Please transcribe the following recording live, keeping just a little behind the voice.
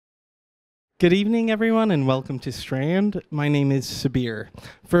Good evening, everyone, and welcome to Strand. My name is Sabir.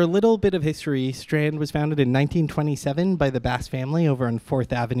 For a little bit of history, Strand was founded in 1927 by the Bass family over on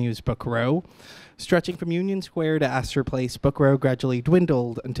 4th Avenue's Book Row. Stretching from Union Square to Astor Place, Book Row gradually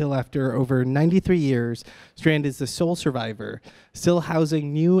dwindled until after over 93 years, Strand is the sole survivor, still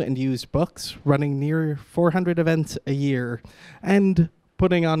housing new and used books, running near 400 events a year, and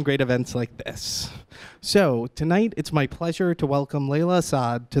putting on great events like this. So, tonight it's my pleasure to welcome Layla F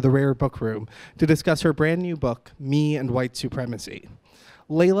Saad to the Rare Book Room to discuss her brand new book, Me and White Supremacy.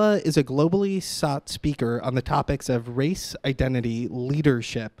 Layla is a globally sought speaker on the topics of race, identity,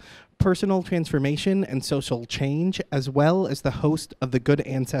 leadership, personal transformation, and social change, as well as the host of the Good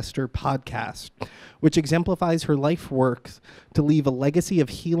Ancestor Podcast, which exemplifies her life work to leave a legacy of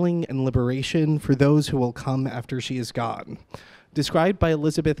healing and liberation for those who will come after she is gone. Described by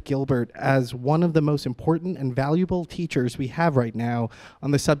Elizabeth Gilbert as one of the most important and valuable teachers we have right now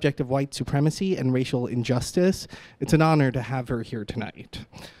on the subject of white supremacy and racial injustice, it's an honor to have her here tonight.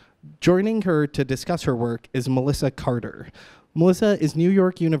 Joining her to discuss her work is Melissa Carter. Melissa is New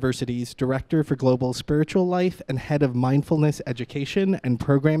York University's Director for Global Spiritual Life and Head of Mindfulness Education and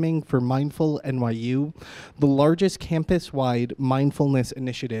Programming for Mindful NYU, the largest campus-wide mindfulness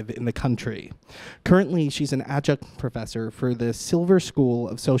initiative in the country. Currently, she's an adjunct professor for the Silver School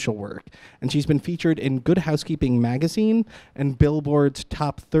of Social Work, and she's been featured in Good Housekeeping magazine and Billboard's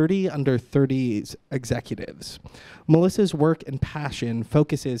Top 30 Under 30s Executives. Melissa's work and passion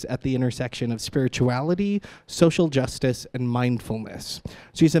focuses at the intersection of spirituality, social justice, and mindfulness.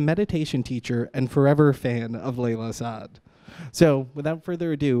 She's a meditation teacher and forever a fan of Layla F Saad. So, without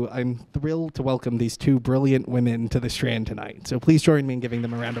further ado, I'm thrilled to welcome these two brilliant women to the Strand tonight. So please join me in giving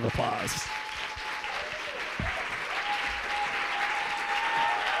them a round of applause.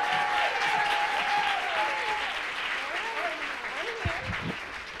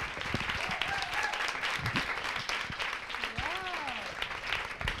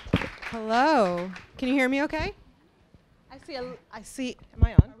 Hello. Can you hear me okay? I see, am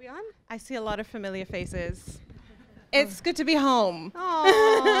I on? Are we on? I see a lot of familiar faces. It's good to be home.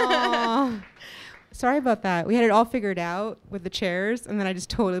 Aww. Sorry about that. We had it all figured out with the chairs, and then I just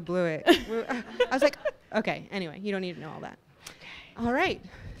totally blew it. I was like, okay, anyway, you don't need to know all that. Okay. All right.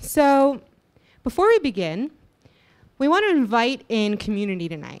 So before we begin, we want to invite in community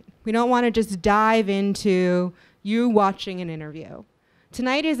tonight. We don't want to just dive into you watching an interview.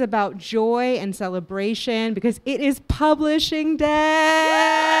 Tonight is about joy and celebration because it is publishing day.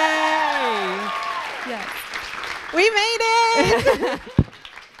 Yes. We made it.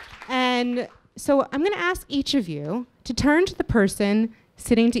 And so I'm going to ask each of you to turn to the person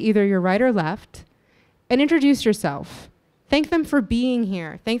sitting to either your right or left and introduce yourself. Thank them for being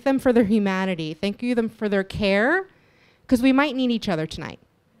here. Thank them for their humanity. Thank them for their care, because we might need each other tonight.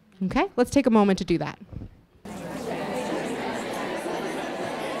 Okay? Let's take a moment to do that.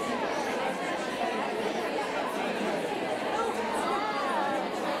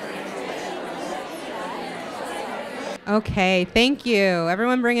 Okay, thank you.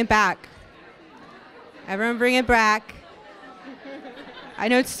 Everyone bring it back. Everyone bring it back. I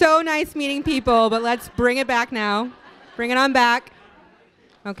know it's so nice meeting people, but let's bring it back now. Bring it on back.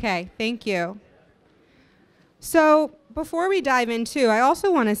 Okay, thank you. So before we dive into, I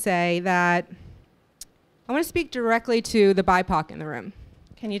also want to say that I want to speak directly to the BIPOC in the room.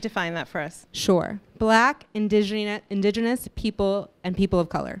 Can you define that for us? Sure. Black, indigenous people, and people of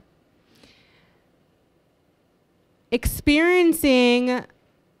color. Experiencing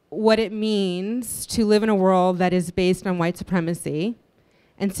what it means to live in a world that is based on white supremacy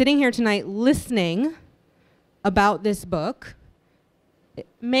and sitting here tonight listening about this book, it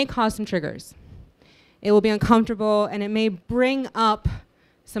may cause some triggers. It will be uncomfortable and it may bring up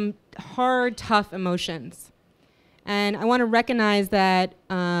some hard, tough emotions. And I want to recognize that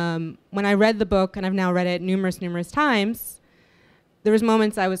when I read the book, and I've now read it numerous times, there was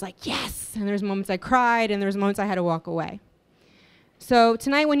moments I was like, yes, and there was moments I cried, and there was moments I had to walk away. So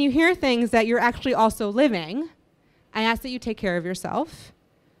tonight, when you hear things that you're actually also living, I ask that you take care of yourself.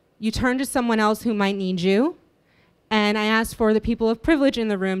 You turn to someone else who might need you, and I ask for the people of privilege in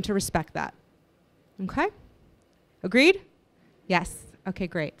the room to respect that. Okay? Agreed? Yes. Okay,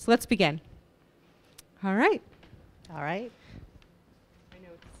 great. So let's begin. All right. All right. My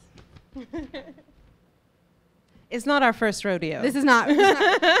notes. It's not our first rodeo. This is not. We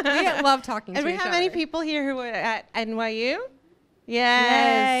love talking to each other. And we have many people here who are at NYU? Yay.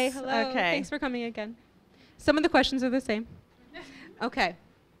 Yes. Hello. Okay. Thanks for coming again. Some of the questions are the same. Okay.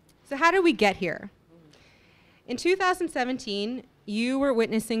 So how did we get here? In 2017, you were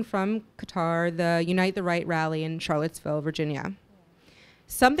witnessing from Qatar the Unite the Right rally in Charlottesville, Virginia.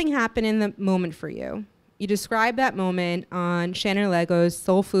 Something happened in the moment for you. You described that moment on Shannon Lego's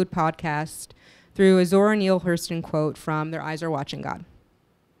Soul Food podcast through a Zora Neale Hurston quote from Their Eyes Are Watching God.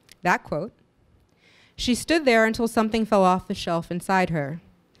 That quote: "She stood there until something fell off the shelf inside her.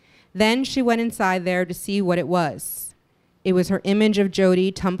 Then she went inside there to see what it was. It was her image of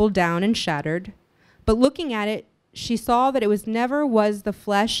Jody tumbled down and shattered. But looking at it, she saw that it never was the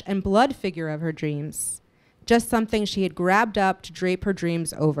flesh and blood figure of her dreams, just something she had grabbed up to drape her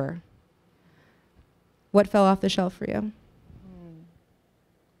dreams over." What fell off the shelf for you?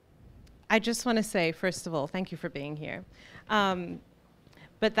 I just want to say, first of all, thank you for being here.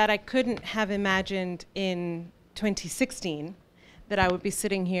 But that I couldn't have imagined in 2016 that I would be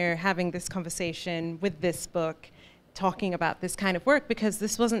sitting here having this conversation with this book, talking about this kind of work, because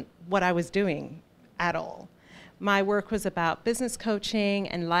this wasn't what I was doing at all. My work was about business coaching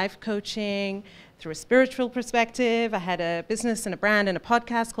and life coaching through a spiritual perspective. I had a business and a brand and a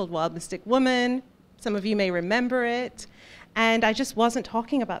podcast called Wild Mystic Woman. Some of you may remember it. And I just wasn't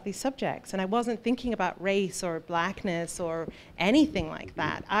talking about these subjects, and I wasn't thinking about race or blackness or anything like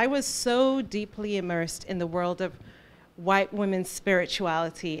that. I was so deeply immersed in the world of white women's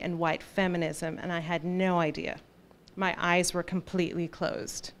spirituality and white feminism, and I had no idea. My eyes were completely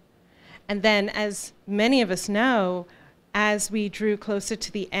closed. And then, as many of us know, as we drew closer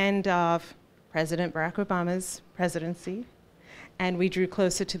to the end of President Barack Obama's presidency, and we drew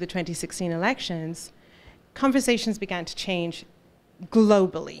closer to the 2016 elections, conversations began to change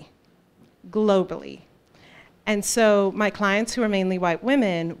globally. And so my clients, who are mainly white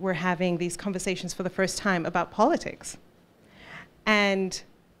women, were having these conversations for the first time about politics. And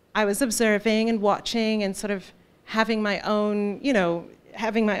I was observing and watching and sort of having my own,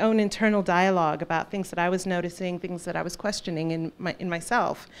 having my own internal dialogue about things that I was noticing, things that I was questioning in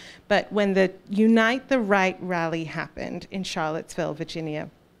myself. But when the Unite the Right rally happened in Charlottesville, Virginia,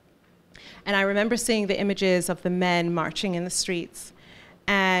 and I remember seeing the images of the men marching in the streets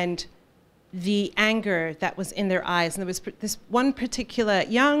and the anger that was in their eyes. And there was this one particular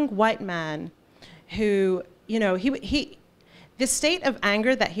young white man who, the state of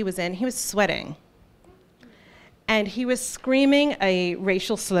anger that he was in, he was sweating. And he was screaming a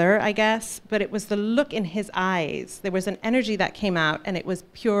racial slur, I guess, but it was the look in his eyes. There was an energy that came out, and it was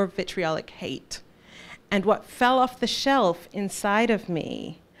pure vitriolic hate. And what fell off the shelf inside of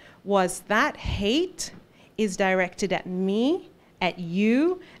me was that hate is directed at me, at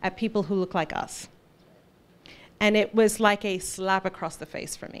you, at people who look like us. And it was like a slap across the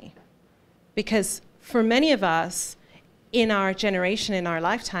face for me. Because for many of us, in our generation, in our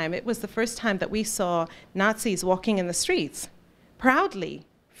lifetime, it was the first time that we saw Nazis walking in the streets, proudly,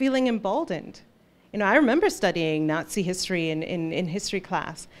 feeling emboldened. I remember studying Nazi history in history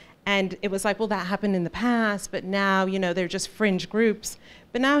class, and it was like, well, that happened in the past, but now, they're just fringe groups.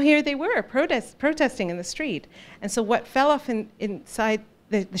 But now here they were, protesting in the street. And so what fell off inside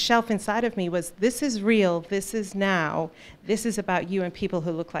the shelf inside of me was, this is real, this is now, this is about you and people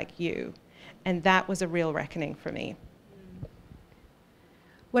who look like you. And that was a real reckoning for me.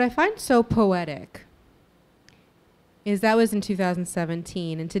 What I find so poetic is that was in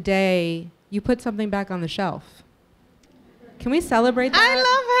 2017, and today you put something back on the shelf. Can we celebrate that? I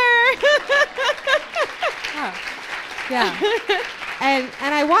love her. Yeah. And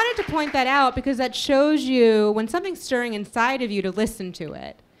I wanted to point that out because that shows you when something's stirring inside of you to listen to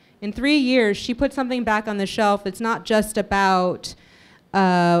it. In 3 years, she put something back on the shelf that's not just about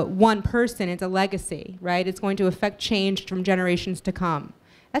one person, it's a legacy, right? It's going to affect change from generations to come.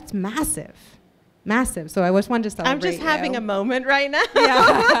 That's massive, massive. So I just wanted to celebrate. I'm just having a moment right now.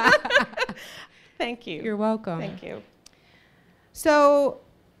 Yeah. Thank you. You're welcome. Thank you. So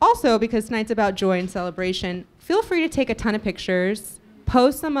also, because tonight's about joy and celebration, feel free to take a ton of pictures,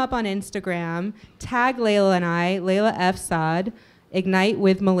 post them up on Instagram, tag Layla and I, Layla F Saad, Ignite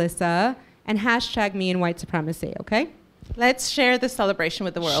with Melissa, and hashtag Me and White Supremacy, okay? Let's share the celebration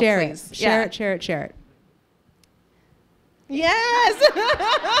with the world, share please. It. Share it, share it, share it. Yes!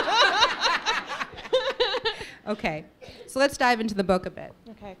 Okay, so let's dive into the book a bit.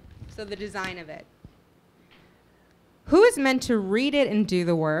 Okay. So the design of it. Who is meant to read it and do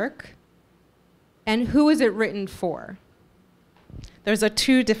the work? And who is it written for? Those are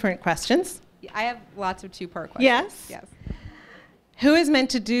two different questions. I have lots of two-part questions. Yes. Who's meant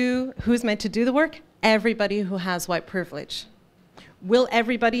to do the work? Everybody who has white privilege. Will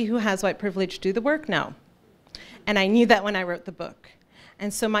everybody who has white privilege do the work? No. And I knew that when I wrote the book.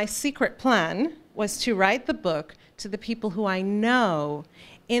 And so my secret plan was to write the book to the people who I know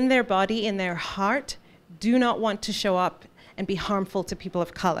in their body, in their heart, do not want to show up and be harmful to people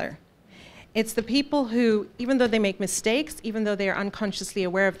of color. It's the people who, even though they make mistakes, even though they are unconsciously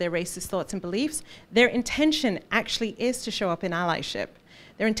aware of their racist thoughts and beliefs, their intention actually is to show up in allyship.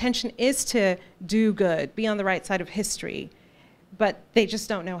 Their intention is to do good, be on the right side of history, but they just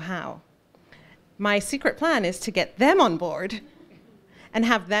don't know how. My secret plan is to get them on board and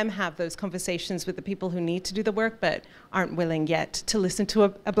have them have those conversations with the people who need to do the work but aren't willing yet to listen to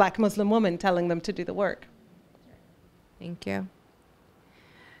a Black Muslim woman telling them to do the work. Thank you.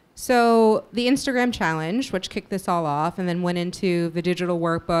 So the Instagram challenge, which kicked this all off and then went into the digital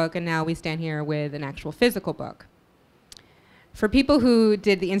workbook, and now we stand here with an actual physical book. For people who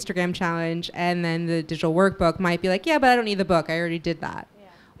did the Instagram challenge and then the digital workbook might be like, yeah, but I don't need the book. I already did that. Yeah.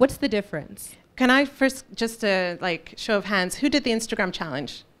 What's the difference? Can I first, just a show of hands, who did the Instagram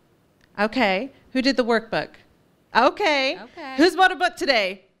challenge? Okay. Who did the workbook? Okay. Who's bought a book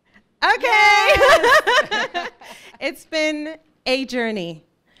today? Okay. Yes. It's been a journey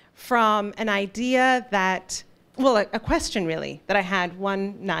from an idea that, well, a question really, that I had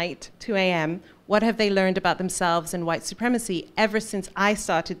one night, 2 a.m. What have they learned about themselves and white supremacy ever since I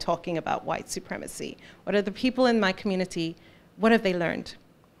started talking about white supremacy? What are the people in my community, what have they learned?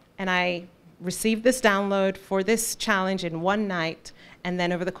 And I received this download for this challenge in one night, and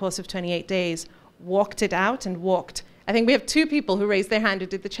then over the course of 28 days, walked it out and walked. I think we have 2 people who raised their hand who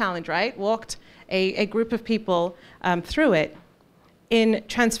did the challenge, right? Walked a group of people through it. In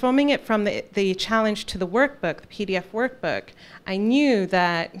transforming it from the challenge to the workbook, the PDF workbook, I knew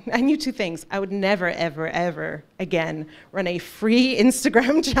 2 things. I would never, ever, ever again run a free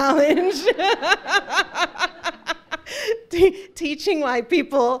Instagram challenge teaching white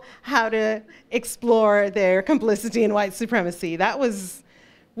people how to explore their complicity in white supremacy. That was,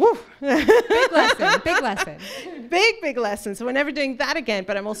 woo. Big lesson, big lesson. Big lesson. So we're never doing that again,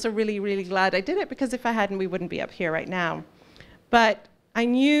 but I'm also really, really glad I did it, because if I hadn't, we wouldn't be up here right now. But I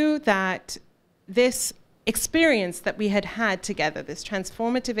knew that this experience that we had had together, this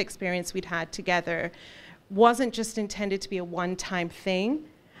transformative experience we'd had together, wasn't just intended to be a one-time thing.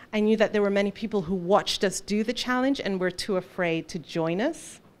 I knew that there were many people who watched us do the challenge and were too afraid to join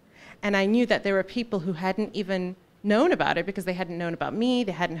us. And I knew that there were people who hadn't even known about it because they hadn't known about me,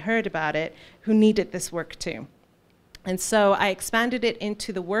 they hadn't heard about it, who needed this work too. And so I expanded it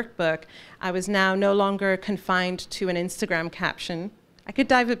into the workbook. I was now no longer confined to an Instagram caption. I could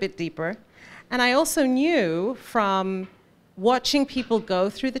dive a bit deeper. And I also knew from watching people go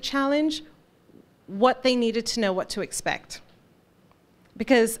through the challenge what they needed to know what to expect.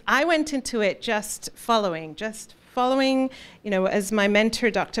 Because I went into it just following, you know, as my mentor,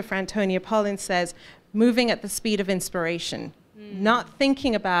 Dr. Frantonia Pollin says, moving at the speed of inspiration, not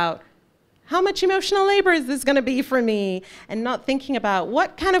thinking about how much emotional labor is this going to be for me, and not thinking about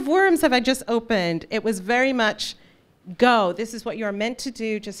what kind of worms have I just opened. It was very much go. This is what you're meant to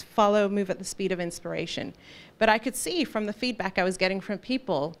do. Just follow, move at the speed of inspiration. But I could see from the feedback I was getting from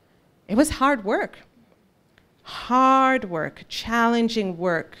people, it was hard work. Hard work, challenging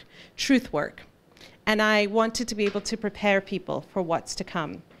work, truth work. And I wanted to be able to prepare people for what's to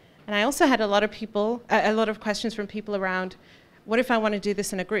come. And I also had a lot of questions from people around, what if I want to do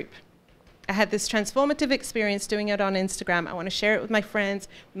this in a group? I had this transformative experience doing it on Instagram. I want to share it with my friends,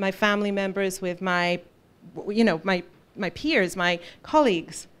 with my family members, with my peers, my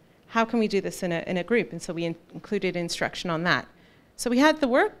colleagues. How can we do this in a group? And so we included instruction on that. So we had the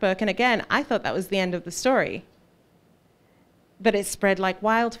workbook, and again, I thought that was the end of the story. But it spread like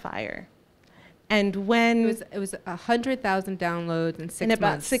wildfire. And when it was 100,000 downloads in 6 months. In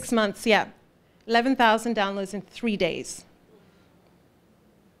about 6 months, yeah. 11,000 downloads in 3 days.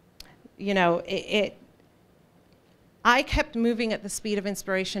 You know, I kept moving at the speed of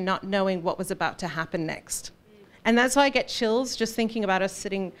inspiration, not knowing what was about to happen next. And that's why I get chills just thinking about us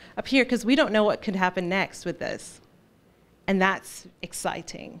sitting up here, because we don't know what could happen next with this. And that's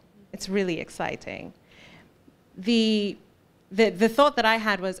exciting. It's really exciting. The thought that I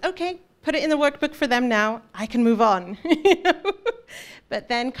had was, okay, put it in the workbook for them now, I can move on. But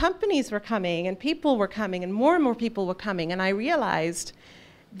then companies were coming, and people were coming, and more people were coming, and I realized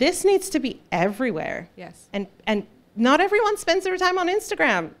this needs to be everywhere. Yes. And not everyone spends their time on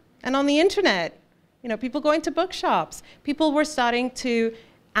Instagram and on the internet. You know, people going to bookshops. People were starting to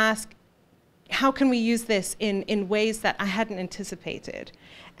ask, how can we use this in ways that I hadn't anticipated?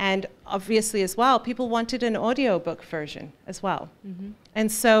 And obviously as well, people wanted an audiobook version as well. Mm-hmm.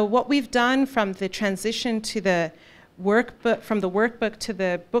 And so what we've done from the transition to the workbook, from the workbook to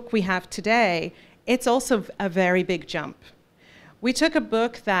the book we have today, it's also a very big jump. We took a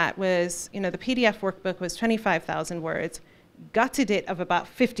book that was, you know, the PDF workbook was 25,000 words, gutted it of about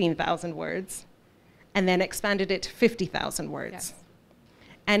 15,000 words, and then expanded it to 50,000 words. Yes.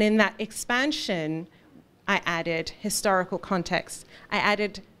 And in that expansion, I added historical context. I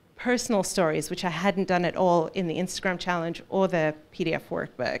added personal stories, which I hadn't done at all in the Instagram challenge or the PDF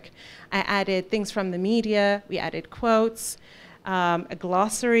workbook. I added things from the media. We added quotes, a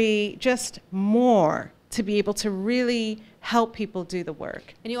glossary, just more to be able to really help people do the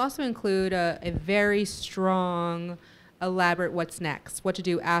work. And you also include a very strong, elaborate what's next, what to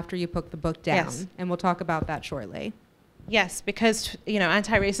do after you put the book down. Yes. And we'll talk about that shortly. Yes, because,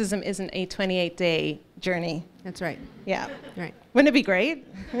 anti-racism isn't a 28-day journey. That's right. Yeah. Right. Wouldn't it be great?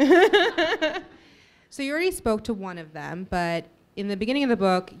 So you already spoke to one of them, but in the beginning of the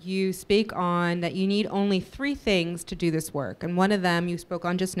book, you speak on that you need only 3 things to do this work. And one of them you spoke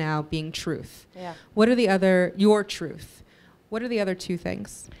on just now being truth. Yeah. What are your truth? What are the other 2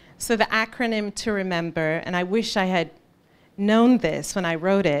 things? So the acronym to remember, and I wish I had known this when I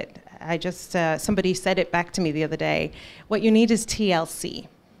wrote it. I just, somebody said it back to me the other day. What you need is TLC.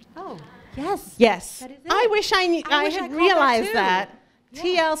 Oh, yes. Yes. That is it. I wish I had caught that realized too. that. Yeah.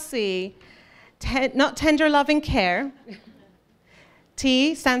 TLC, not tender loving care.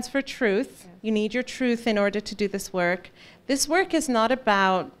 T stands for truth. Yes. You need your truth in order to do this work. This work is not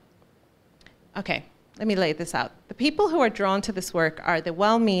about, okay, let me lay this out. The people who are drawn to this work are the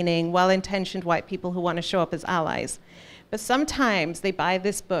well-meaning, well-intentioned white people who want to show up as allies. But sometimes they buy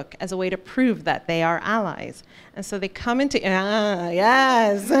this book as a way to prove that they are allies. And so they come into,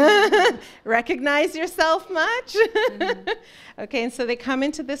 yes, recognize yourself much? Mm-hmm. Okay, and so they come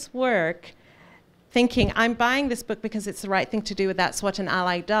into this work thinking, I'm buying this book because it's the right thing to do, that's what an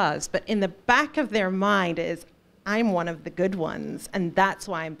ally does. But in the back of their mind is, I'm one of the good ones, and that's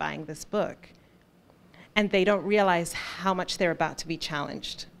why I'm buying this book. And they don't realize how much they're about to be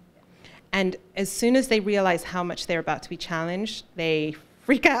challenged. And as soon as they realize how much they're about to be challenged, they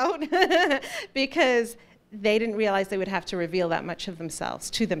freak out because they didn't realize they would have to reveal that much of themselves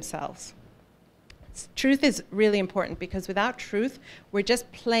to themselves. Truth is really important because without truth, we're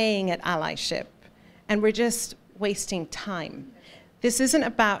just playing at allyship and we're just wasting time. This isn't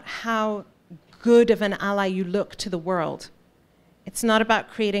about how good of an ally you look to the world. It's not about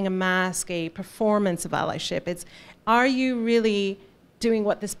creating a mask, a performance of allyship. It's, are you really doing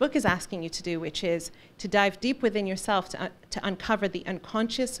what this book is asking you to do, which is to dive deep within yourself to uncover the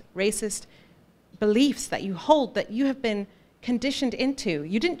unconscious racist beliefs that you hold, that you have been conditioned into.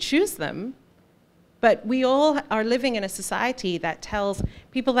 You didn't choose them, but we all are living in a society that tells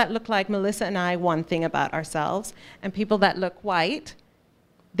people that look like Melissa and I one thing about ourselves, and people that look white,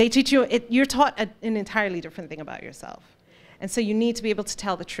 they teach you, you're taught an entirely different thing about yourself. And so you need to be able to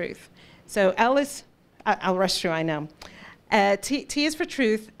tell the truth. So L is, I'll rush through, I know. T is for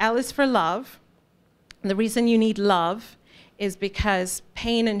truth, L is for love. And the reason you need love is because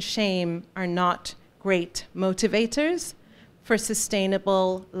pain and shame are not great motivators for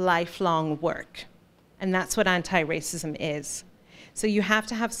sustainable, lifelong work. And that's what anti-racism is. So you have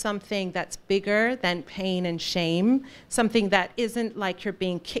to have something that's bigger than pain and shame, something that isn't like you're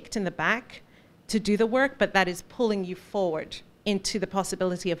being kicked in the back to do the work, but that is pulling you forward into the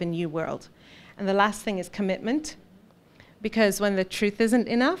possibility of a new world. And the last thing is commitment. Because when the truth isn't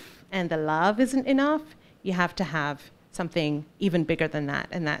enough and the love isn't enough, you have to have something even bigger than that.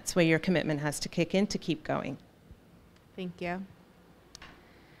 And that's where your commitment has to kick in to keep going. Thank you.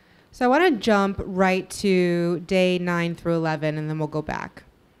 So I want to jump right to day 9 through 11, and then we'll go back.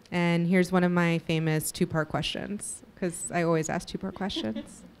 And here's one of my famous 2-part questions, because I always ask 2-part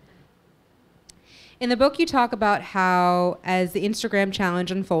questions. In the book, you talk about how, as the Instagram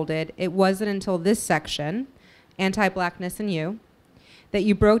challenge unfolded, it wasn't until this section, Anti-Blackness and You, that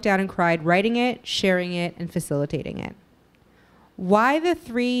you broke down and cried writing it, sharing it, and facilitating it. Why the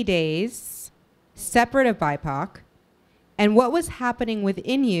 3 days separate of BIPOC, and what was happening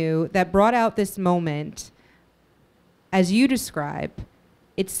within you that brought out this moment, as you describe,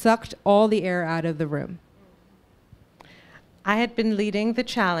 it sucked all the air out of the room? I had been leading the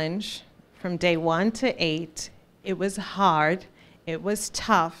challenge from day 1 to 8. It was hard, it was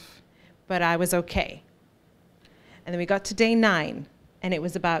tough, but I was okay. And then we got to day 9, and it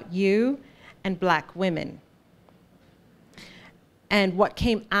was about you and Black women. And what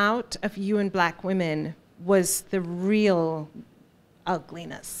came out of you and Black women was the real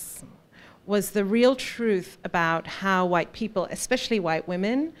ugliness, was the real truth about how white people, especially white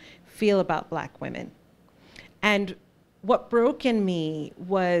women, feel about Black women. And what broke in me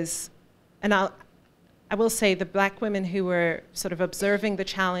was, and I will say the Black women who were sort of observing the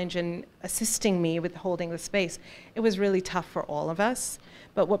challenge and assisting me with holding the space, it was really tough for all of us.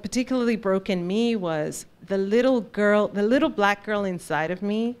 But what particularly broke in me was the little girl, the little Black girl inside of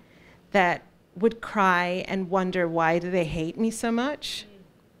me that would cry and wonder, why do they hate me so much?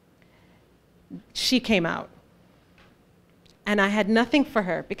 she came out. And I had nothing for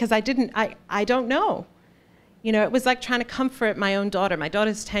her because I don't know. You know, it was like trying to comfort my own daughter. My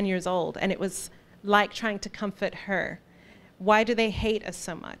daughter's 10 years old, and it was like trying to comfort her. Why do they hate us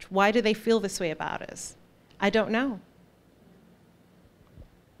so much? Why do they feel this way about us? I don't know.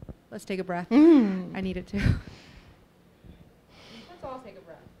 Let's take a breath. I need it too. Let's all take a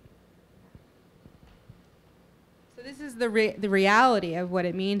breath. So this is the reality of what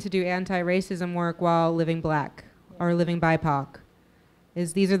it means to do anti-racism work while living Black or living BIPOC.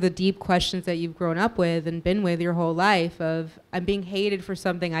 These are the deep questions that you've grown up with and been with your whole life of, I'm being hated for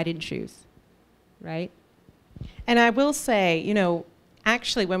something I didn't choose, right? And I will say, you know,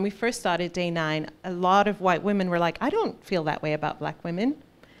 actually when we first started Day 9, a lot of white women were like, I don't feel that way about Black women.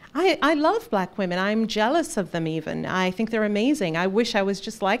 I love Black women. I'm jealous of them even. I think they're amazing. I wish I was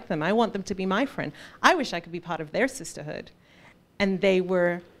just like them. I want them to be my friend. I wish I could be part of their sisterhood. And they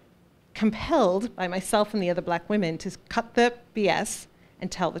were compelled by myself and the other Black women to cut the BS and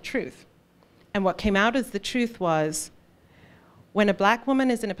tell the truth. And what came out as the truth was, when a Black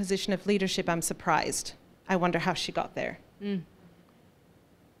woman is in a position of leadership, I'm surprised. I wonder how she got there.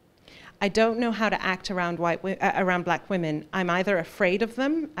 I don't know how to act around around Black women. I'm either afraid of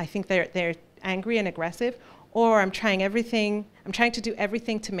them, I think they're angry and aggressive, or I'm trying to do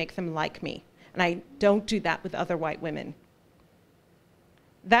everything to make them like me. And I don't do that with other white women.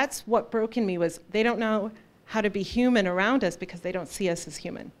 That's what broke in me, was they don't know how to be human around us because they don't see us as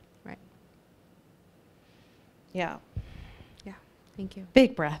human. Right. Yeah. Yeah, thank you.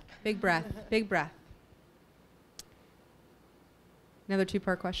 Big breath. Big breath, big breath. Another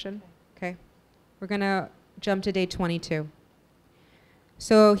two-part question? Okay. We're gonna jump to day 22.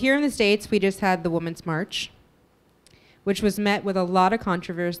 So here in the States, we just had the Women's March, which was met with a lot of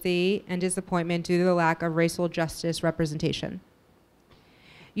controversy and disappointment due to the lack of racial justice representation.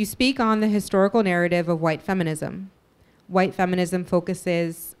 You speak on the historical narrative of white feminism. White feminism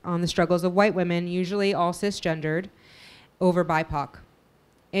focuses on the struggles of white women, usually all cisgendered, over BIPOC.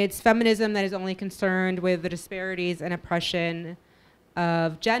 It's feminism that is only concerned with the disparities and oppression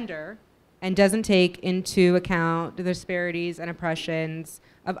of gender and doesn't take into account the disparities and oppressions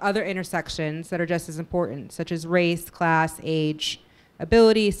of other intersections that are just as important, such as race, class, age,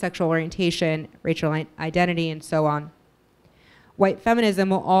 ability, sexual orientation, racial identity, and so on. White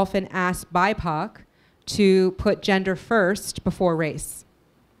feminism will often ask BIPOC to put gender first before race.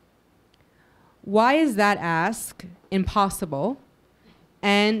 Why is that ask impossible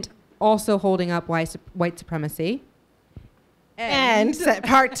and also holding up white supremacy? And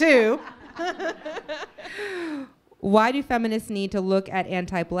part 2. Why do feminists need to look at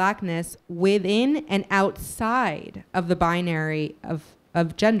anti-Blackness within and outside of the binary of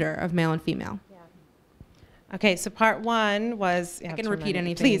gender, of male and female? Yeah. Okay, so part 1 was... I can repeat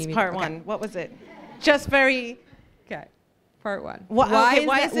anything. Please, part 1. What was it? Just very... Okay, part 1. Why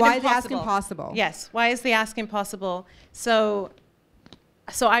is the ask impossible? Yes, why is the ask impossible? So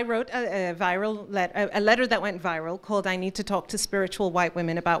I wrote a letter that went viral called "I Need to Talk to Spiritual White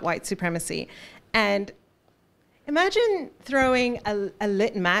Women About White Supremacy." And imagine throwing a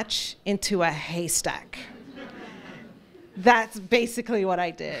lit match into a haystack. That's basically what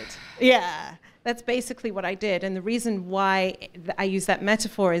I did. Yeah, that's basically what I did. And the reason why I use that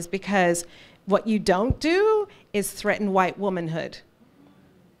metaphor is because what you don't do is threaten white womanhood.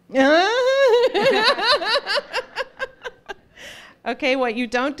 Okay, what you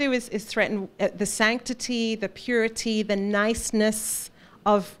don't do is threaten the sanctity, the purity, the niceness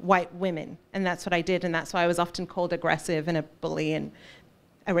of white women. And that's what I did, and that's why I was often called aggressive and a bully and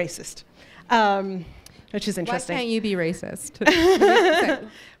a racist, which is interesting. Why can't you be racist?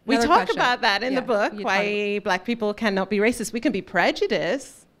 We talk about that in the book, why Black people cannot be racist. We can be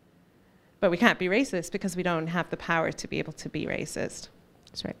prejudiced, but we can't be racist because we don't have the power to be able to be racist.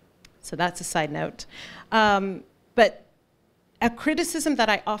 That's right. So that's a side note. But a criticism that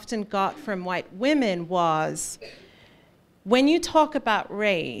I often got from white women was, when you talk about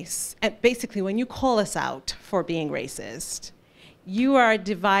race, and basically when you call us out for being racist, you are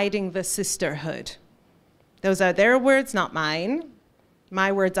dividing the sisterhood. Those are their words, not mine.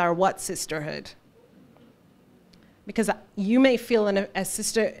 My words are, what sisterhood? Because you may feel a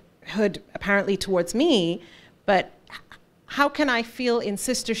sisterhood apparently towards me, but how can I feel in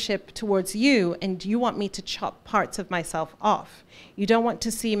sistership towards you and you want me to chop parts of myself off? You don't want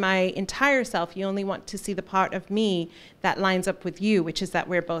to see my entire self, you only want to see the part of me that lines up with you, which is that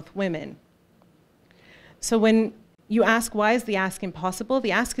we're both women. So when you ask, why is the ask impossible?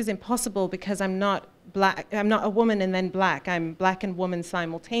 The ask is impossible because I'm not Black, I'm not a woman and then Black, I'm Black and woman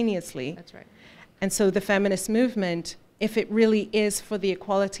simultaneously. That's right. And so the feminist movement if it really is for the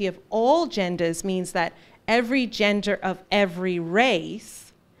equality of all genders, means that every gender of every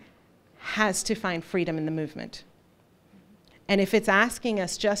race has to find freedom in the movement. And if it's asking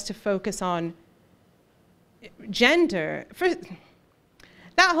us just to focus on gender,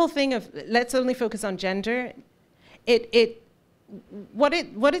 that whole thing of let's only focus on gender, what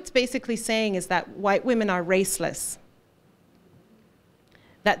it's basically saying is that white women are raceless.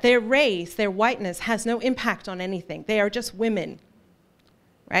 That their race, their whiteness, has no impact on anything. They are just women,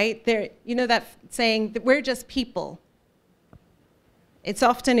 right? You know that saying that we're just people. It's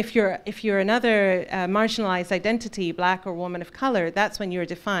often if you're another marginalized identity, black or woman of color, that's when you're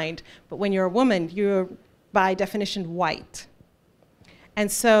defined. But when you're a woman, you're by definition white.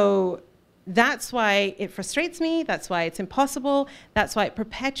 And so that's why it frustrates me, that's why it's impossible, that's why it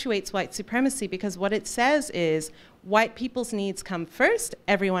perpetuates white supremacy, because what it says is white people's needs come first,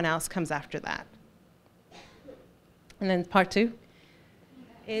 everyone else comes after that. And then part two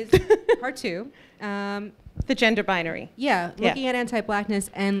is part two. The gender binary. Yeah, looking at anti-blackness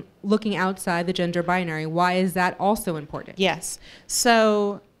and looking outside the gender binary. Why is that also important? Yes.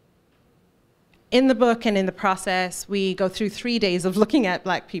 So in the book and in the process, we go through 3 days of looking at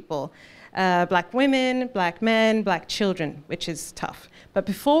black people. Black women, black men, black children, which is tough. But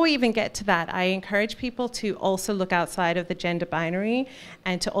before we even get to that, I encourage people to also look outside of the gender binary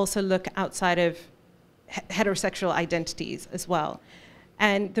and to also look outside of heterosexual identities as well.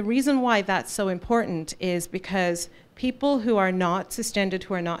 And the reason why that's so important is because people who are not cisgendered,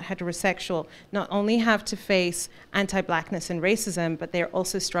 who are not heterosexual, not only have to face anti-blackness and racism, but they're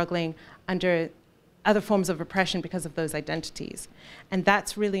also struggling under other forms of oppression because of those identities. And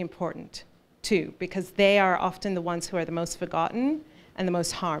that's really important too, because they are often the ones who are the most forgotten and the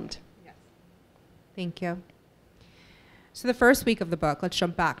most harmed. Yes. Thank you. So the first week of the book, let's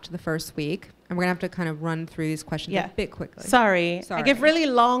jump back to the first week. And we're gonna have to kind of run through these questions a bit quickly. Sorry. I give really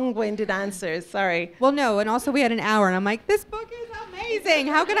long-winded answers, sorry. Well, no, and also we had an hour and I'm like, this book is amazing.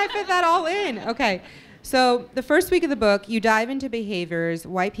 How can I fit that all in? Okay. So the first week of the book, you dive into behaviors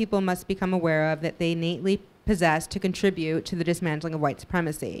white people must become aware of that they innately possess to contribute to the dismantling of white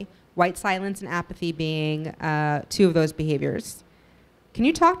supremacy. White silence and apathy being two of those behaviors. Can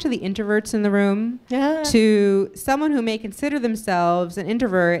you talk to the introverts in the room? Yeah. To someone who may consider themselves an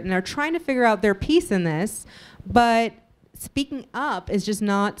introvert and are trying to figure out their piece in this, but speaking up is just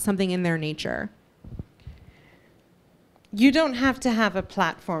not something in their nature. You don't have to have a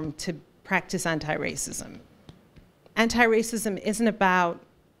platform to practice anti-racism. Anti-racism isn't about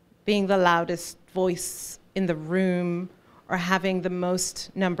being the loudest voice in the room or having the most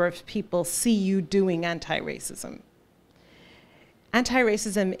number of people see you doing anti-racism.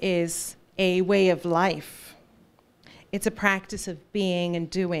 Anti-racism is a way of life. It's a practice of being and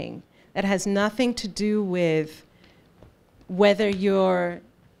doing that has nothing to do with whether you're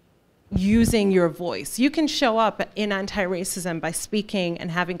using your voice. You can show up in anti-racism by speaking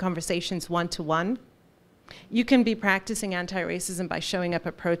and having conversations one-to-one. You can be practicing anti-racism by showing up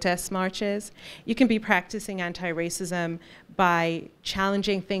at protest marches. You can be practicing anti-racism by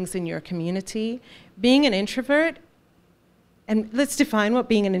challenging things in your community. Being an introvert, and let's define what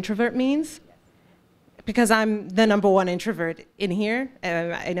being an introvert means, because I'm the #1 introvert in here.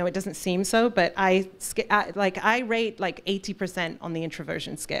 I know it doesn't seem so, but I rate like 80% on the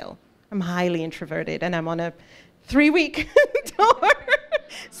introversion scale. I'm highly introverted, and I'm on a 3-week tour,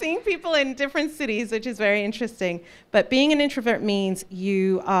 seeing people in different cities, which is very interesting. But being an introvert means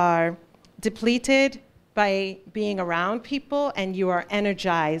you are depleted by being around people, and you are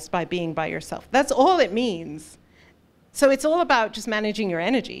energized by being by yourself. That's all it means. So it's all about just managing your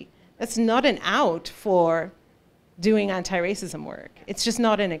energy. That's not an out for doing anti-racism work. It's just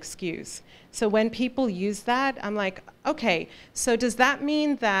not an excuse. So when people use that, I'm like, okay, so does that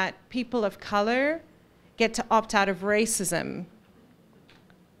mean that people of color get to opt out of racism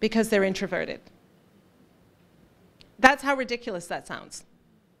because they're introverted? That's how ridiculous that sounds.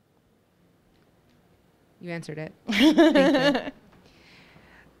 You answered it. Thank you.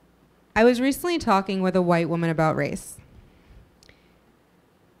 I was recently talking with a white woman about race.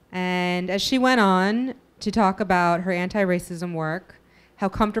 And as she went on to talk about her anti-racism work, how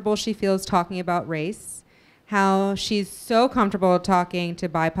comfortable she feels talking about race, how she's so comfortable talking to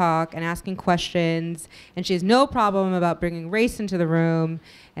BIPOC and asking questions, and she has no problem about bringing race into the room,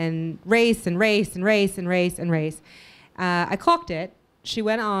 and race and race and race and race and race. I clocked it. She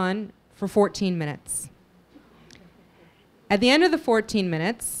went on for 14 minutes. At the end of the 14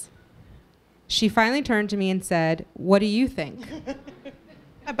 minutes, she finally turned to me and said, "What do you think?"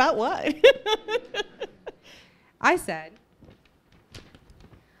 About what? I said,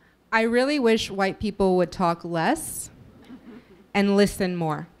 "I really wish white people would talk less and listen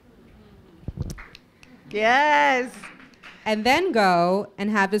more. Yes. And then go and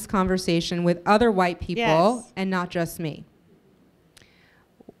have this conversation with other white people Yes. and not just me.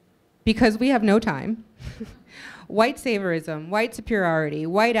 Because we have no time. White saviorism, white superiority,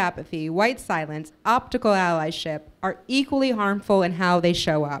 white apathy, white silence, optical allyship are equally harmful in how they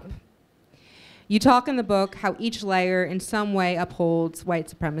show up. You talk in the book how each layer in some way upholds white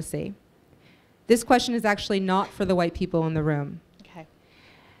supremacy. This question is actually not for the white people in the room, Okay.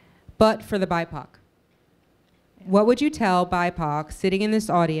 but for the BIPOC. What would you tell BIPOC sitting in this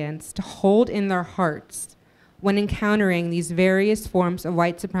audience to hold in their hearts when encountering these various forms of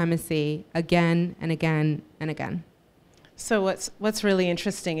white supremacy again and again and again? So what's really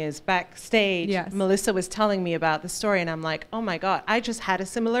interesting is backstage, Yes. Melissa was telling me about the story, and I'm like, oh my God, I just had a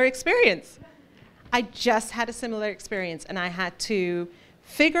similar experience. I just had a similar experience, and I had to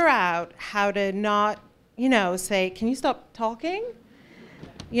figure out how to not, say, can you stop talking?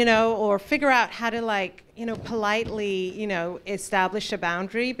 Or figure out how to politely, establish a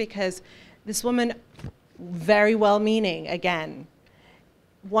boundary, because this woman, very well-meaning, again,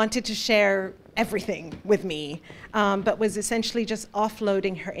 wanted to share everything with me, but was essentially just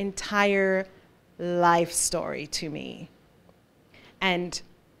offloading her entire life story to me. And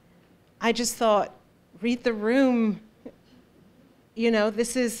I just thought, read the room,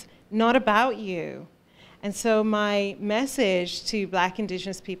 this is not about you. And so my message to Black,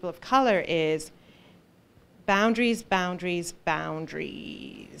 Indigenous people of color is boundaries, boundaries,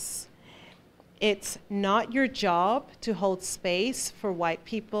 boundaries. It's not your job to hold space for white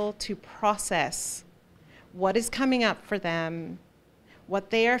people to process what is coming up for them, what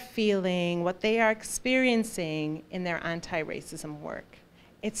they are feeling, what they are experiencing in their anti-racism work.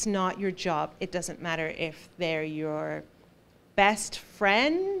 It's not your job. It doesn't matter if they're your best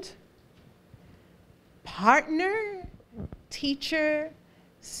friend, partner, teacher,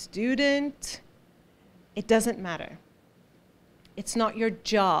 student. It doesn't matter. It's not your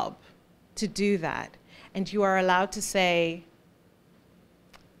job to do that. And you are allowed to say,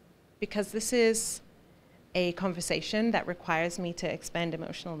 because this is a conversation that requires me to expend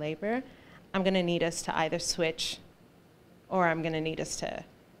emotional labor, I'm going to need us to either switch, or I'm going to need us to,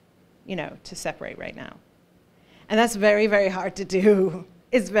 to separate right now. And that's very, very hard to do.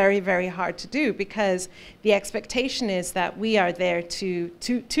 It's very, very hard to do, because the expectation is that we are there to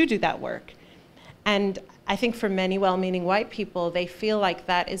do that work. And I think for many well-meaning white people, they feel like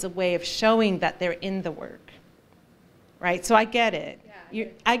that is a way of showing that they're in the work, right? So I get it.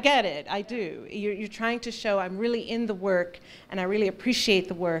 I get it. I do. You're trying to show I'm really in the work, and I really appreciate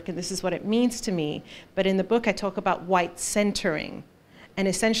the work, and this is what it means to me. But in the book, I talk about white centering. And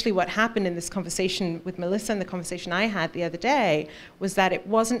essentially what happened in this conversation with Melissa and the conversation I had the other day was that it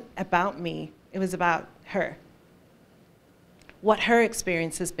wasn't about me. It was about her. What her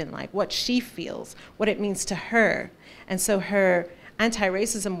experience has been like, what she feels, what it means to her. And so her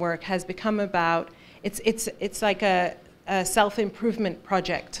anti-racism work has become about, it's like a self-improvement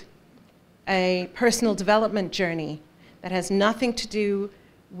project, a personal development journey that has nothing to do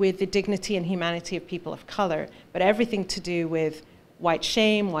with the dignity and humanity of people of color, but everything to do with white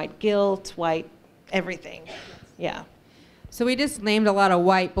shame, white guilt, white everything. Yeah. So we just named a lot of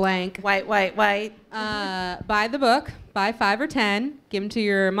white blank. White. Buy the book, buy 5 or 10, give them to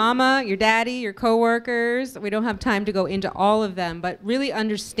your mama, your daddy, your coworkers. We don't have time to go into all of them, but really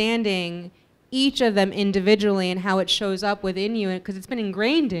understanding each of them individually and how it shows up within you, because it's been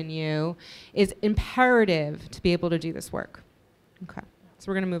ingrained in you, is imperative to be able to do this work. Okay, so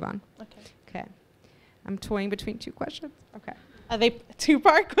we're gonna move on. Okay. I'm toying between 2 questions. Okay. Are they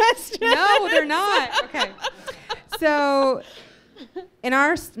 2-part questions? No, they're not. Okay. So in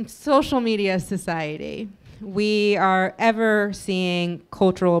our social media society, we are ever seeing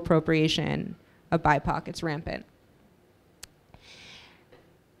cultural appropriation of BIPOC. It's rampant.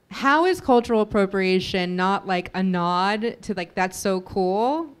 How is cultural appropriation not like a nod to like, that's so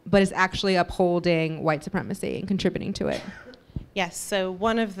cool, but is actually upholding white supremacy and contributing to it? Yes, so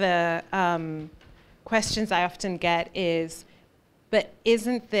one of the questions I often get is, but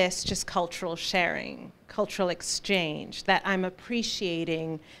isn't this just cultural sharing, cultural exchange, that I'm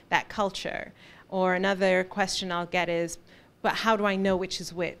appreciating that culture? Or another question I'll get is, but how do I know which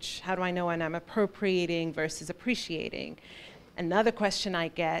is which? How do I know when I'm appropriating versus appreciating? Another question I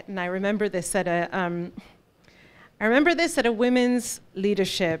get, and I remember this at a women's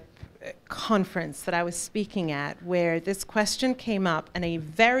leadership conference that I was speaking at, where this question came up, and a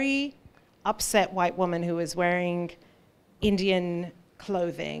very upset white woman who was wearing Indian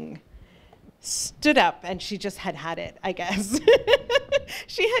clothing stood up, and she just had it, I guess.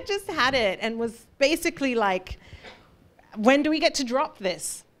 She had just had it and was basically like, When do we get to drop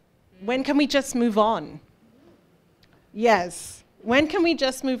this? When can we just move on? Yes. When can we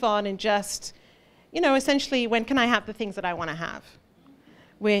just move on and just, essentially, when can I have the things that I want to have?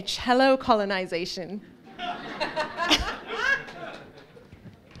 Which, hello, colonization.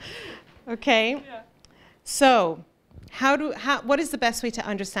 Okay. Yeah. So, what is the best way to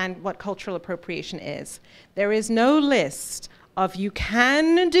understand what cultural appropriation is? There is no list of you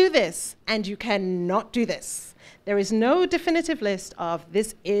can do this and you cannot do this. There is no definitive list of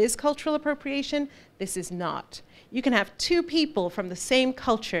this is cultural appropriation, this is not. You can have two people from the same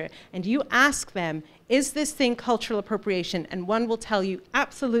culture and you ask them, is this thing cultural appropriation? And one will tell you,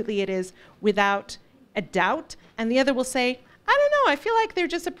 absolutely it is, without a doubt. And the other will say, I don't know, I feel like they're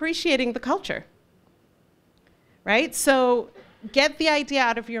just appreciating the culture. Right? So get the idea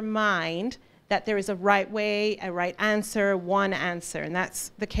out of your mind that there is a right way, a right answer, one answer. And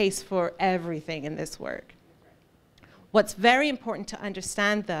that's the case for everything in this work. What's very important to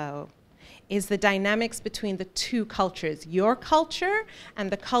understand, though, is the dynamics between the two cultures, your culture and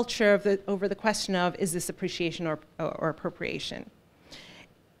the culture of over the question of, is this appreciation or appropriation?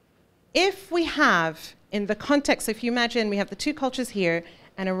 If we have, in the context, if you imagine we have the two cultures here,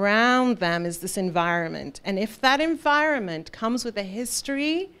 and around them is this environment, and if that environment comes with a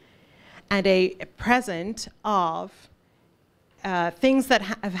history and a present of things that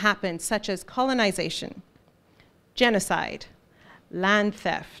have happened, such as colonization, genocide, land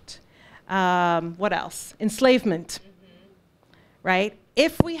theft, what else? Enslavement, right?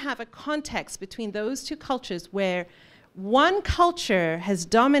 If we have a context between those two cultures where one culture has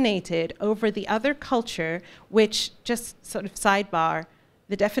dominated over the other culture, which, just sort of sidebar,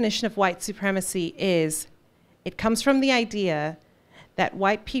 the definition of white supremacy is, it comes from the idea that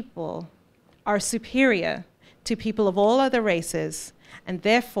white people are superior to people of all other races and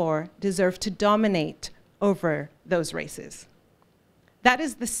therefore deserve to dominate over those races. That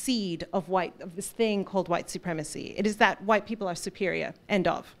is the seed of this thing called white supremacy. It is that white people are superior, end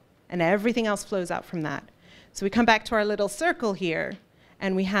of. And everything else flows out from that. So we come back to our little circle here,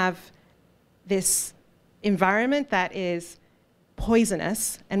 and we have this environment that is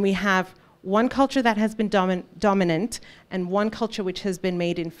poisonous, and we have one culture that has been dominant and one culture which has been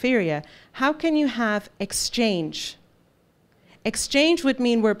made inferior. How can you have exchange? Exchange would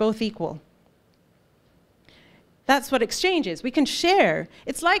mean we're both equal. That's what exchange is. We can share.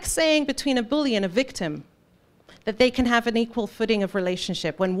 It's like saying between a bully and a victim that they can have an equal footing of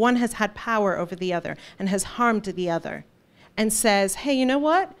relationship when one has had power over the other and has harmed the other and says, hey, you know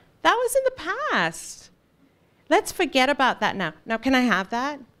what? That was in the past. Let's forget about that now. Now, can I have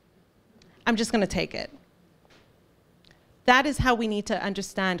that? I'm just going to take it. That is how we need to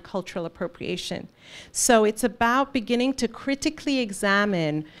understand cultural appropriation. So it's about beginning to critically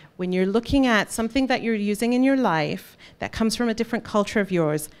examine when you're looking at something that you're using in your life that comes from a different culture of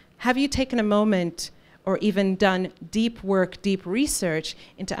yours. Have you taken a moment or even done deep work, deep research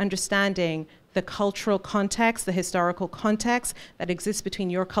into understanding the cultural context, the historical context that exists between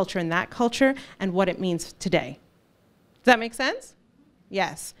your culture and that culture and what it means today? Does that make sense?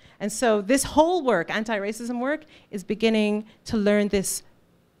 Yes. And so this whole work, anti-racism work, is beginning to learn this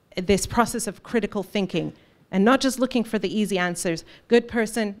process of critical thinking and not just looking for the easy answers. Good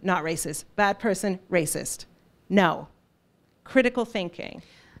person, not racist. Bad person, racist. No. Critical thinking.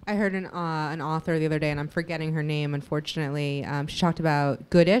 I heard an author the other day, and I'm forgetting her name, unfortunately. She talked about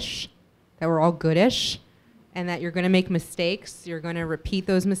goodish, that we're all goodish, and that you're going to make mistakes. You're going to repeat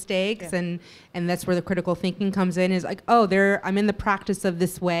those mistakes, yeah. and that's where the critical thinking comes in. Is like, oh, I'm in the practice of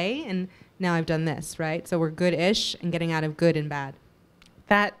this way, and now I've done this, right? So we're good-ish and getting out of good and bad.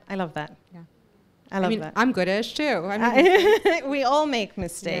 I love that. Yeah, I love that. I'm good-ish too. We all make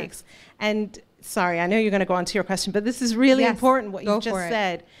mistakes, yeah. And sorry, I know you're going to go on to your question, but this is really important. What you just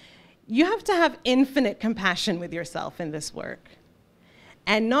said. You have to have infinite compassion with yourself in this work.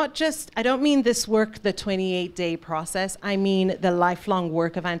 And not just, I don't mean this work, the 28-day process, I mean the lifelong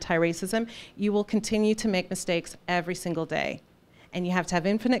work of anti-racism. You will continue to make mistakes every single day. And you have to have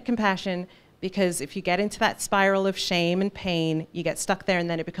infinite compassion, because if you get into that spiral of shame and pain, you get stuck there and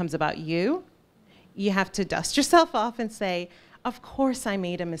then it becomes about you. You have to dust yourself off and say, of course I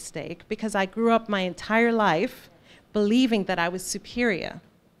made a mistake, because I grew up my entire life believing that I was superior.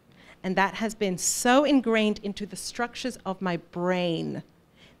 And that has been so ingrained into the structures of my brain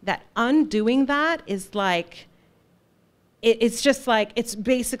that undoing that is like, it's just like, it's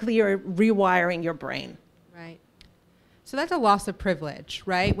basically you're rewiring your brain. Right. So that's a loss of privilege,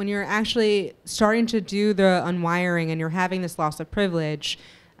 right? When you're actually starting to do the unwiring and you're having this loss of privilege,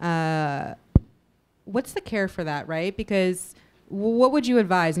 what's the care for that, right? Because what would you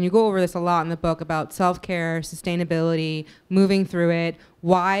advise? And you go over this a lot in the book about self-care, sustainability, moving through it,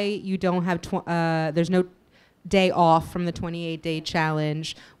 why you don't have, there's no day off from the 28-day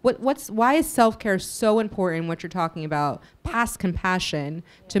challenge. Why is self-care so important, what you're talking about, past compassion,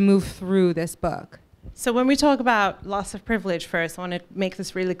 to move through this book? So when we talk about loss of privilege first, I want to make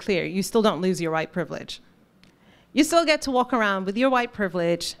this really clear. You still don't lose your white privilege. You still get to walk around with your white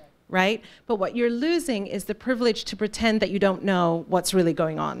privilege, right? But what you're losing is the privilege to pretend that you don't know what's really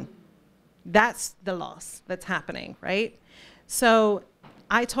going on. That's the loss that's happening, right? So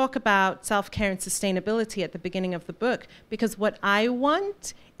I talk about self-care and sustainability at the beginning of the book because what I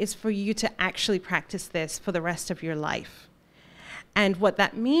want is for you to actually practice this for the rest of your life. And what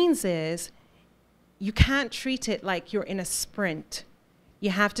that means is you can't treat it like you're in a sprint.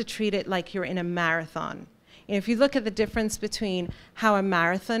 You have to treat it like you're in a marathon. And if you look at the difference between how a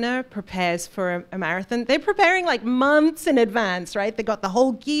marathoner prepares for a marathon, they're preparing like months in advance, right? They got the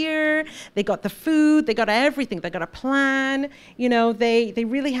whole gear, they got the food, they got everything, they got a plan. You know, they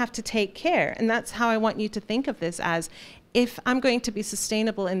really have to take care. And that's how I want you to think of this as, if I'm going to be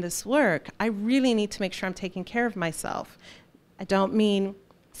sustainable in this work, I really need to make sure I'm taking care of myself. I don't mean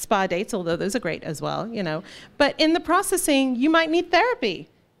spa dates, although those are great as well, you know. But in the processing, you might need therapy.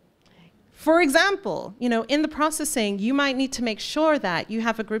 For example, you know, in the processing, you might need to make sure that you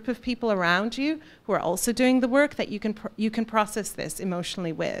have a group of people around you who are also doing the work that you can process this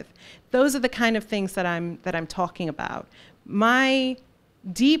emotionally with. Those are the kind of things that I'm talking about. My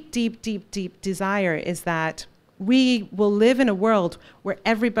deep desire is that we will live in a world where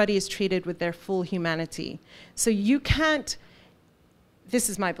everybody is treated with their full humanity. So you can't, this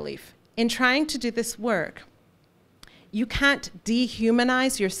is my belief, in trying to do this work, you can't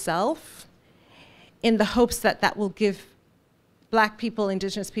dehumanize yourself in the hopes that that will give Black people,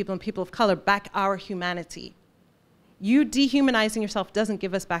 Indigenous people, and people of color back our humanity. You dehumanizing yourself doesn't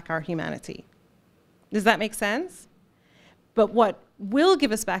give us back our humanity. Does that make sense? But what will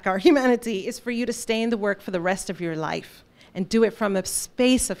give us back our humanity is for you to stay in the work for the rest of your life and do it from a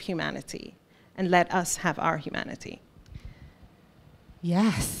space of humanity and let us have our humanity.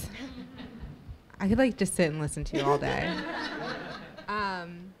 Yes. I could like just sit and listen to you all day.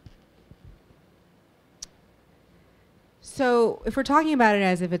 So if we're talking about it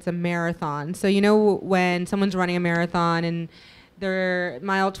as if it's a marathon, so you know when someone's running a marathon and they're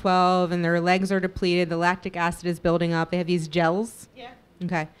mile 12 and their legs are depleted, the lactic acid is building up, they have these gels? Yeah.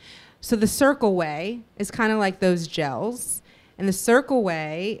 Okay. So the circle way is kind of like those gels. And the circle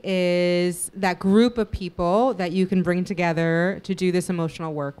way is that group of people that you can bring together to do this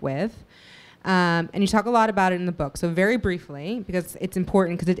emotional work with. And you talk a lot about it in the book. So very briefly, because it's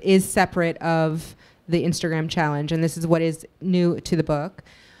important, because it is separate of the Instagram challenge, and this is what is new to the book.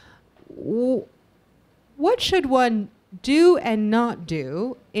 What should one do and not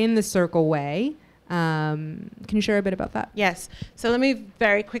do in the circle way? Can you share a bit about that? Yes. So let me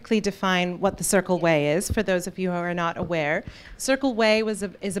very quickly define what the Circle Way is for those of you who are not aware. Circle Way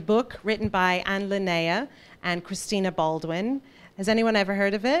is a book written by Anne Linnea and Christina Baldwin. Has anyone ever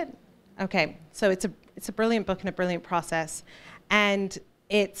heard of it? Okay. So it's a brilliant book and a brilliant process. And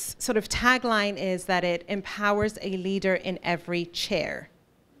its sort of tagline is that it empowers a leader in every chair.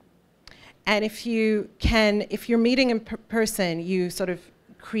 And if you're meeting in person, you sort of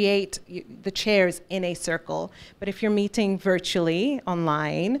create the chairs in a circle. But if you're meeting virtually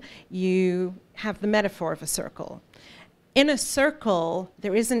online, you have the metaphor of a circle. In a circle,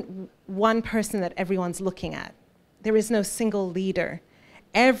 there isn't one person that everyone's looking at. There is no single leader.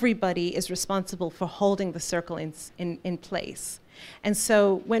 Everybody is responsible for holding the circle in place. And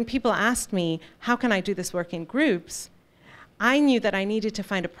so when people asked me, how can I do this work in groups? I knew that I needed to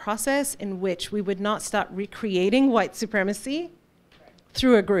find a process in which we would not start recreating white supremacy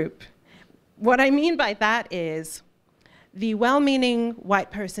through a group. What I mean by that is the well-meaning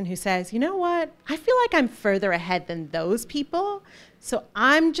white person who says, you know what, I feel like I'm further ahead than those people, so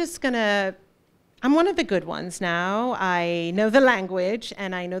I'm one of the good ones now. I know the language,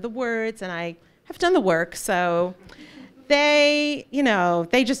 and I know the words, and I have done the work, so they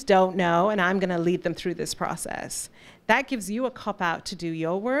just don't know, and I'm gonna lead them through this process. That gives you a cop-out to do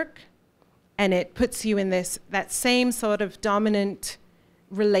your work, and it puts you in that same sort of dominant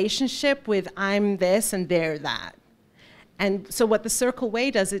relationship with I'm this and they're that. And so what the Circle Way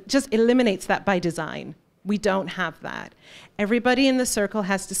does, it just eliminates that by design. We don't have that. Everybody in the circle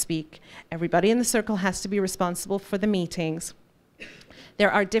has to speak. Everybody in the circle has to be responsible for the meetings. There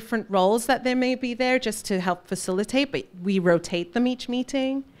are different roles that there may be there just to help facilitate, but we rotate them each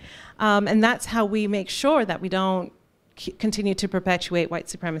meeting. And that's how we make sure that we don't continue to perpetuate white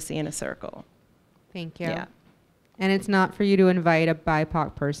supremacy in a circle. Thank you. Yeah. And it's not for you to invite a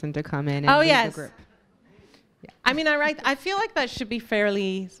BIPOC person to come in and lead the group. Yeah. I mean, I feel like that should be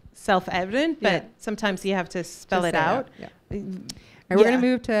fairly self-evident, but sometimes you have to spell it out. Yeah. We're going to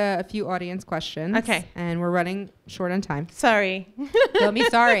move to a few audience questions. Okay. And we're running short on time. Sorry. Don't be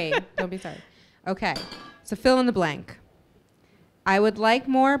sorry. Don't be sorry. Okay. So fill in the blank. I would like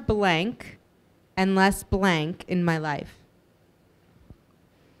more blank and less blank in my life.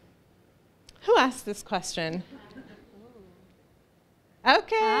 Who asked this question?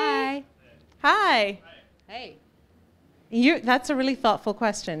 Okay. Hi. Hey. That's a really thoughtful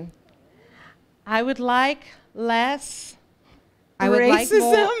question. I would like less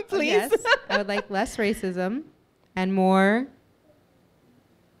racism, please. Yes, I would like less racism and more.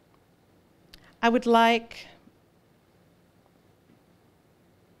 I would like,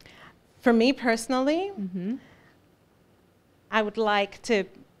 for me personally, I would like to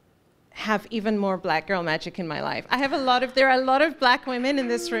have even more black girl magic in my life. There are a lot of black women in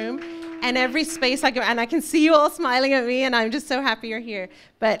this room, and every space I go, and I can see you all smiling at me, and I'm just so happy you're here.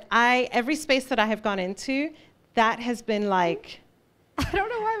 But every space that I have gone into, that has been like, I don't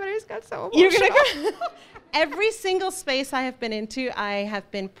know why, but I just got so emotional. You're gonna go. Every single space I have been into, I have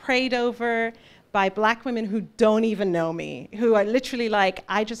been prayed over by black women who don't even know me, who are literally like,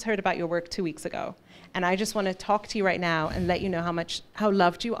 I just heard about your work 2 weeks ago, and I just want to talk to you right now and let you know how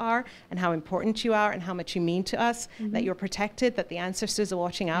loved you are and how important you are and how much you mean to us, that you're protected, that the ancestors are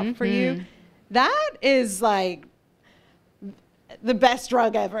watching out for you. That is like the best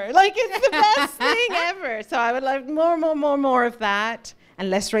drug ever. Like, it's the best thing ever. So I would like more of that, and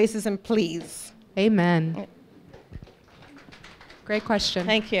less racism, please. Amen. Great question.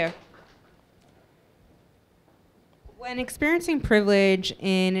 Thank you. When experiencing privilege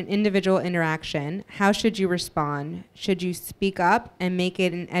in an individual interaction, how should you respond? Should you speak up and make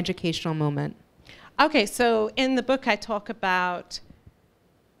it an educational moment? Okay, so in the book I talk about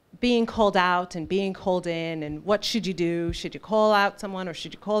being called out and being called in, and what should you do? Should you call out someone or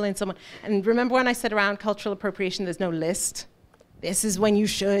should you call in someone? And remember when I said around cultural appropriation, there's no list. This is when you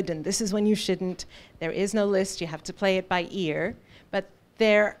should and this is when you shouldn't. There is no list. You have to play it by ear. But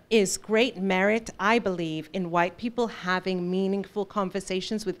there is great merit, I believe, in white people having meaningful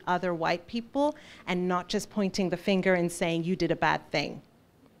conversations with other white people and not just pointing the finger and saying you did a bad thing.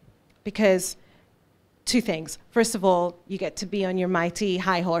 Because two things. First of all, you get to be on your mighty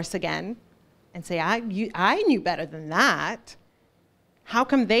high horse again and say, I knew better than that. How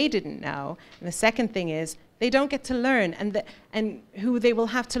come they didn't know? And the second thing is, they don't get to learn. And who they will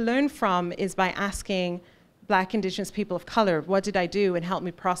have to learn from is by asking Black, Indigenous people of color, what did I do, and help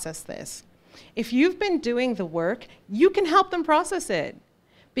me process this. If you've been doing the work, you can help them process it,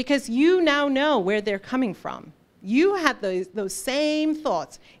 because you now know where they're coming from. You had those same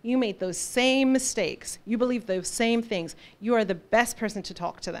thoughts. You made those same mistakes. You believe those same things. You are the best person to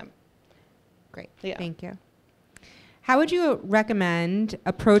talk to them. Great. Yeah. Thank you. How would you recommend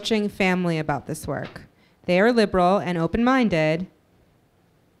approaching family about this work? They are liberal and open-minded,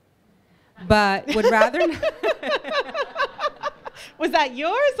 but would rather Was that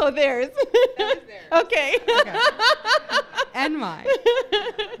yours or theirs? That was theirs. Okay. And mine.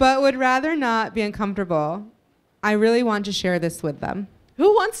 But would rather not be uncomfortable. I really want to share this with them.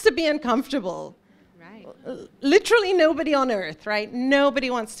 Who wants to be uncomfortable? Right. Literally nobody on earth, right?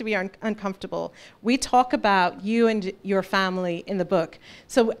 Nobody wants to be uncomfortable. We talk about you and your family in the book.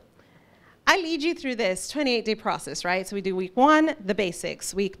 So I lead you through this 28-day process, right? So we do week 1, the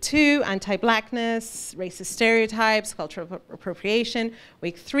basics. Week 2, anti-blackness, racist stereotypes, cultural appropriation.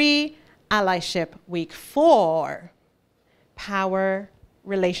 Week 3, allyship. Week 4, power,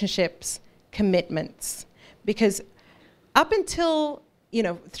 relationships, commitments. Because up until,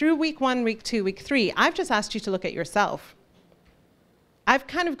 through week 1, week 2, week 3, I've just asked you to look at yourself. I've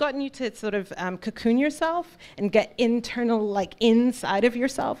kind of gotten you to sort of cocoon yourself and get inside of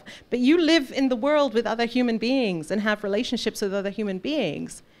yourself. But you live in the world with other human beings and have relationships with other human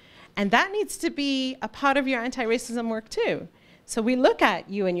beings. And that needs to be a part of your anti-racism work too. So we look at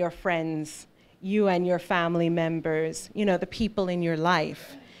you and your friends, you and your family members, the people in your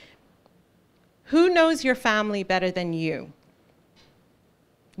life. Who knows your family better than you?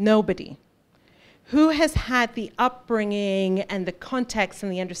 Nobody. Who has had the upbringing and the context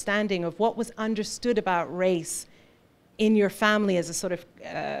and the understanding of what was understood about race in your family as a sort of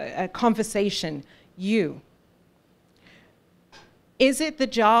a conversation? You. Is it the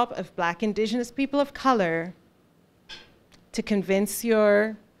job of Black, Indigenous people of color to convince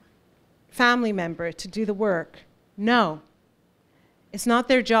your family member to do the work? No. It's not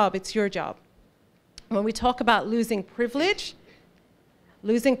their job, it's your job. When we talk about losing privilege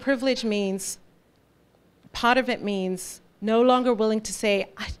means part of it means no longer willing to say,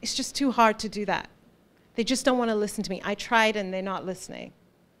 it's just too hard to do that. They just don't want to listen to me. I tried and they're not listening.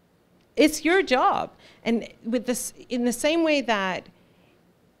 It's your job. And with this, in the same way that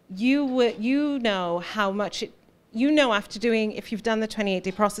you know how much after doing, if you've done the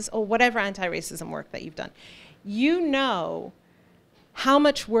 28-day process or whatever anti-racism work that you've done, you know how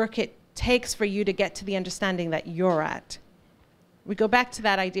much work it takes for you to get to the understanding that you're at. We go back to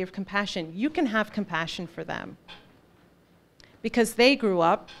that idea of compassion. You can have compassion for them because they grew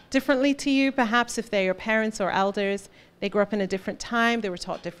up differently to you, perhaps if they're your parents or elders. They grew up in a different time. They were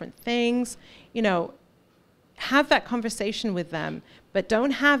taught different things. You know, have that conversation with them, but don't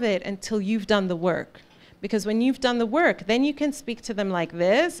have it until you've done the work. Because when you've done the work, then you can speak to them like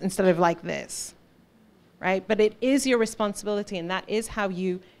this instead of like this, right? But it is your responsibility, and that is how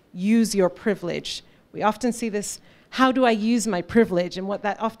you use your privilege. We often see this, how do I use my privilege? And what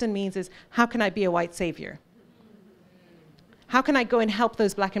that often means is, how can I be a white savior? How can I go and help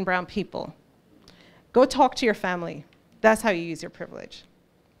those black and brown people? Go talk to your family. That's how you use your privilege.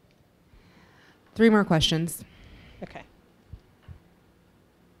 3 more questions. Okay.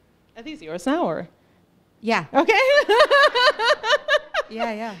 Are these yours now, or? Yeah. Okay.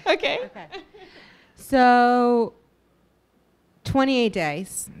 Yeah. Okay. So 28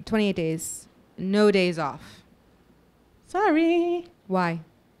 days, no days off. Sorry. Why?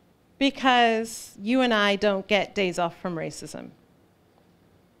 Because you and I don't get days off from racism.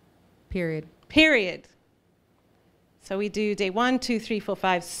 Period. So we do day 1, 2, 3, 4,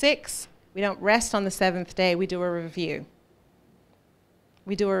 5, 6. We don't rest on the 7th day. We do a review.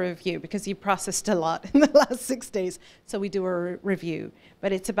 Because you processed a lot in the last 6 days. So we do a review.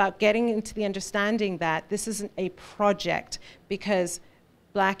 But it's about getting into the understanding that this isn't a project, because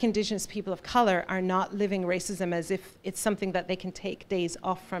Black, Indigenous people of color are not living racism as if it's something that they can take days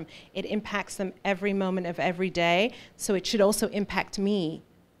off from. It impacts them every moment of every day. So it should also impact me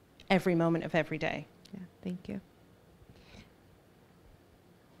every moment of every day. Yeah, thank you.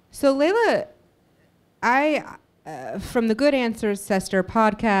 So Layla, from the Good Ancestor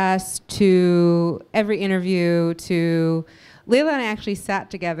Podcast to every interview to Layla and I actually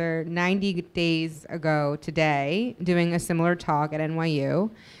sat together 90 days ago today doing a similar talk at NYU.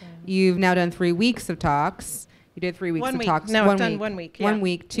 Yeah. You've now done 3 weeks of talks. You did 3 weeks of talks. No, I've done 1 week. Yeah. 1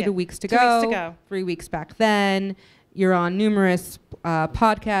 week, 2 weeks to go. 3 weeks back then. You're on numerous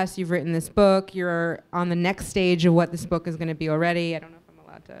podcasts. You've written this book. You're on the next stage of what this book is going to be already. I don't know if I'm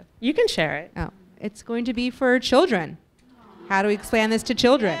allowed to. You can share it. Oh, it's going to be for children. How do we expand this to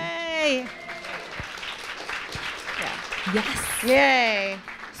children? Yay! Yes. Yay.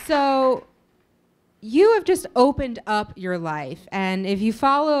 So you have just opened up your life. And if you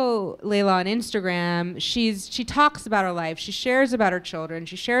follow Layla on Instagram, she talks about her life. She shares about her children.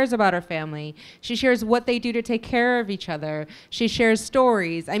 She shares about her family. She shares what they do to take care of each other. She shares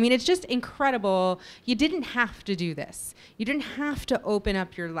stories. I mean, it's just incredible. You didn't have to do this. You didn't have to open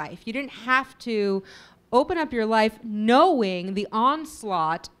up your life. You didn't have to open up your life knowing the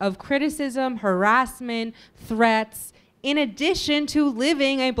onslaught of criticism, harassment, threats, in addition to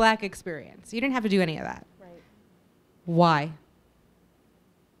living a Black experience. You didn't have to do any of that. Right. Why?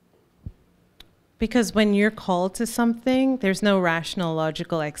 Because when you're called to something, there's no rational,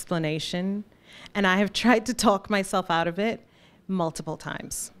 logical explanation. And I have tried to talk myself out of it multiple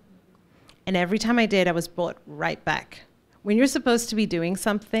times. And every time I did, I was brought right back. When you're supposed to be doing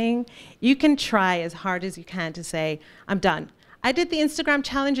something, you can try as hard as you can to say, I'm done. I did the Instagram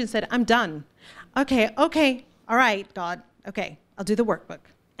challenge and said, I'm done. Okay. All right, God, okay, I'll do the workbook.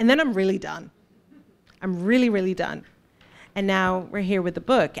 And then I'm really done. I'm really, really done. And now we're here with the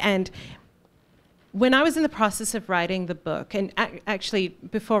book. And when I was in the process of writing the book, and actually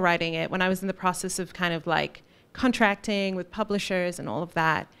before writing it, when I was in the process of kind of like contracting with publishers and all of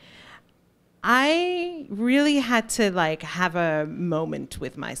that, I really had to like have a moment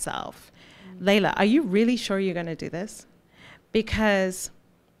with myself. Layla, are you really sure you're gonna do this? Because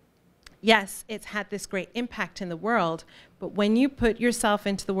yes, it's had this great impact in the world, but when you put yourself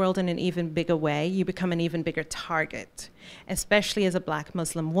into the world in an even bigger way, you become an even bigger target, especially as a Black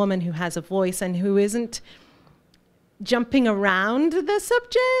Muslim woman who has a voice and who isn't jumping around the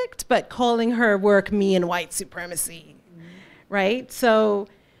subject, but calling her work Me and White Supremacy, right? So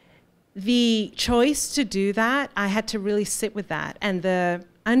the choice to do that, I had to really sit with that. And the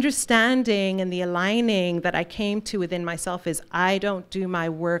understanding and the aligning that I came to within myself is I don't do my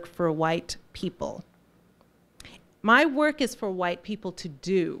work for white people. My work is for white people to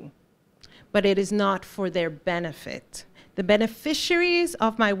do, but it is not for their benefit. The beneficiaries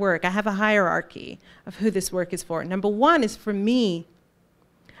of my work, I have a hierarchy of who this work is for. Number 1 is for me.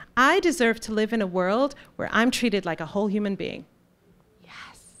 I deserve to live in a world where I'm treated like a whole human being.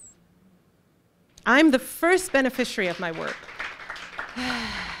 Yes. I'm the first beneficiary of my work.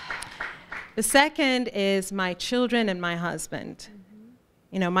 The second is my children and my husband.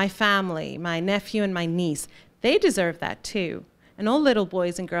 You know, my family, my nephew and my niece. They deserve that too. And all little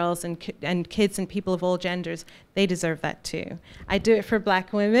boys and girls and kids and people of all genders, they deserve that too. I do it for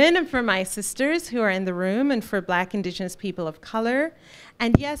Black women and for my sisters who are in the room, and for Black Indigenous people of color.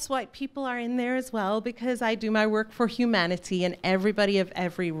 And yes, white people are in there as well, because I do my work for humanity, and everybody of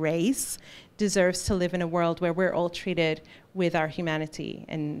every race deserves to live in a world where we're all treated with our humanity,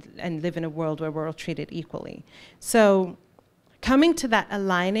 and live in a world where we're all treated equally. So coming to that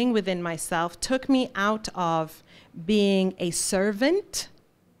aligning within myself took me out of being a servant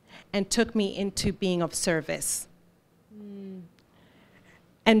and took me into being of service.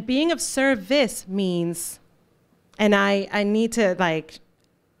 And being of service means, and I need to, like,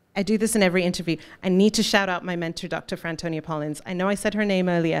 I do this in every interview, I need to shout out my mentor, Dr. Frantonia Pollins. I know I said her name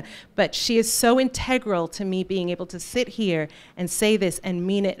earlier, but she is so integral to me being able to sit here and say this and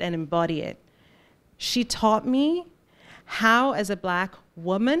mean it and embody it. She taught me how, as a Black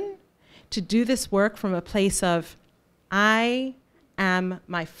woman, to do this work from a place of, I am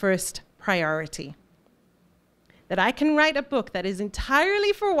my first priority. That I can write a book that is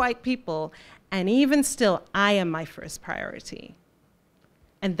entirely for white people, and even still, I am my first priority.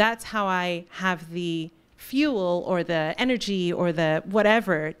 And that's how I have the fuel or the energy or the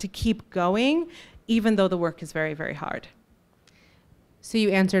whatever to keep going, even though the work is very, very hard. So you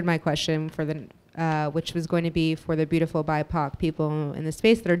answered my question for the which was going to be for the beautiful BIPOC people in the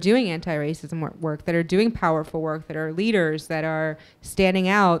space that are doing anti-racism work, that are doing powerful work, that are leaders, that are standing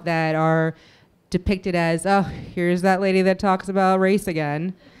out, that are depicted as, oh, here's that lady that talks about race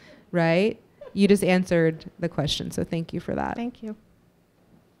again, right? You just answered the question, so thank you for that. Thank you.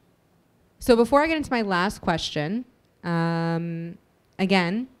 So before I get into my last question, again,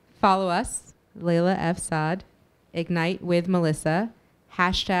 follow us, Layla F Saad, Ignite with Melissa,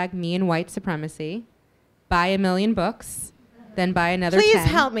 # Me and White Supremacy, buy 1 million books, then buy another 10. Please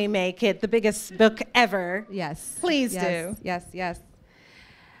help me make it the biggest book ever. Yes. Please yes, do. Yes, yes.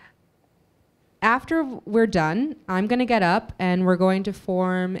 After we're done, I'm going to get up and we're going to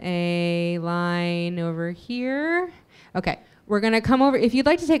form a line over here. Okay. We're going to come over. If you'd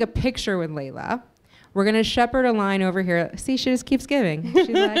like to take a picture with Layla, we're going to shepherd a line over here. See, she just keeps giving. She's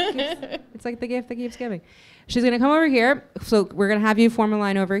like, it's like the gift that keeps giving. She's going to come over here. So we're going to have you form a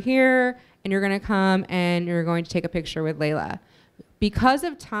line over here, and you're going to come and you're going to take a picture with Layla. Because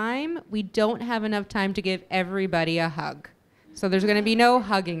of time, we don't have enough time to give everybody a hug. So there's going to be no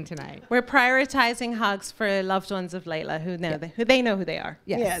hugging tonight. We're prioritizing hugs for loved ones of Layla who know who they know who they are.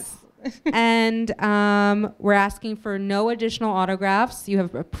 Yes. And we're asking for no additional autographs. You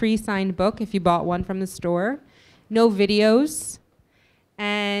have a pre-signed book if you bought one from the store. No videos.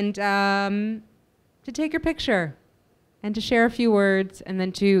 And to take your picture and to share a few words and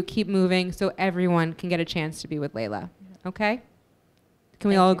then to keep moving so everyone can get a chance to be with Layla. Okay? Can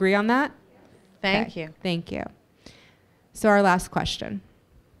we all agree on that? Thank you. Thank you. So our last question.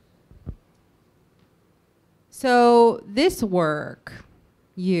 So this work,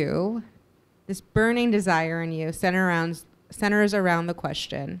 this burning desire in you centers around the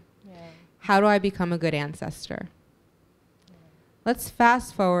question, how do I become a good ancestor? Let's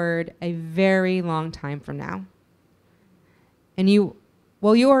fast forward a very long time from now. And you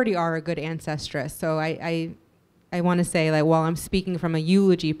already are a good ancestress, so I want to say, like, while I'm speaking from a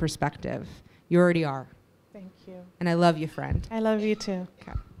eulogy perspective, you already are. Thank you. And I love you, friend. I love you too.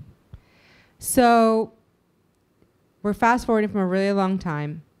 Okay. So we're fast forwarding from a really long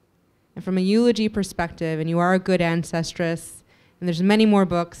time. And from a eulogy perspective, and you are a good ancestress, and there's many more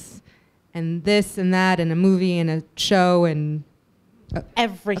books, and this and that, and a movie, and a show, and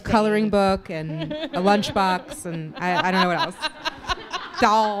everything. A coloring book, and a lunchbox, and I don't know what else.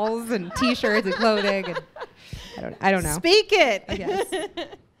 Dolls, and T-shirts, and clothing, and I don't know. Speak it. Yes.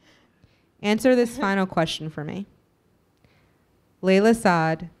 Answer this final question for me. Layla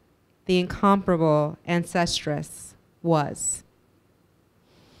Saad, the incomparable ancestress, was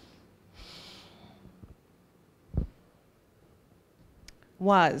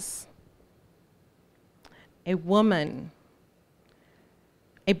a woman,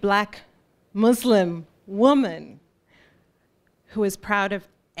 a Black Muslim woman who is proud of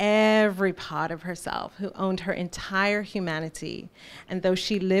every part of herself, who owned her entire humanity. And though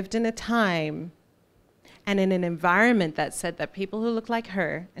she lived in a time and in an environment that said that people who looked like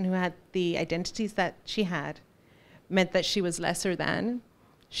her and who had the identities that she had meant that she was lesser than,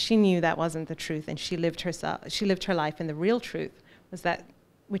 she knew that wasn't the truth, and she lived her life, and the real truth was that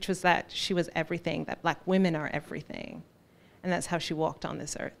which was that she was everything, that black women are everything. And that's how she walked on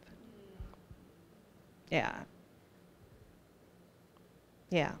this earth. Yeah.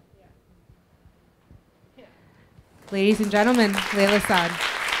 Yeah. Ladies and gentlemen, Layla F Saad.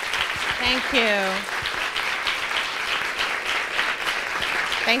 Thank you.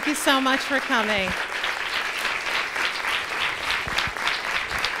 Thank you so much for coming.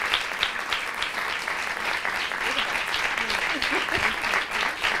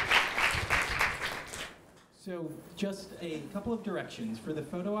 So just a couple of directions. For the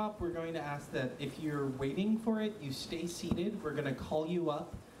photo op, we're going to ask that if you're waiting for it, you stay seated. We're going to call you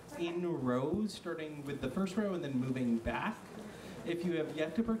up in rows, starting with the first row and then moving back. If you have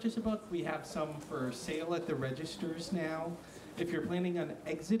yet to purchase a book, we have some for sale at the registers now. If you're planning on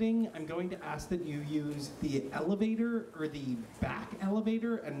exiting, I'm going to ask that you use the elevator or the back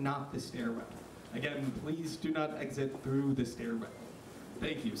elevator and not the stairwell. Again, please do not exit through the stairwell.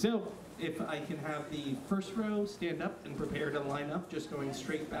 Thank you. So if I can have the first row stand up and prepare to line up, just going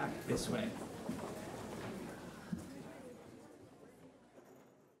straight back this way.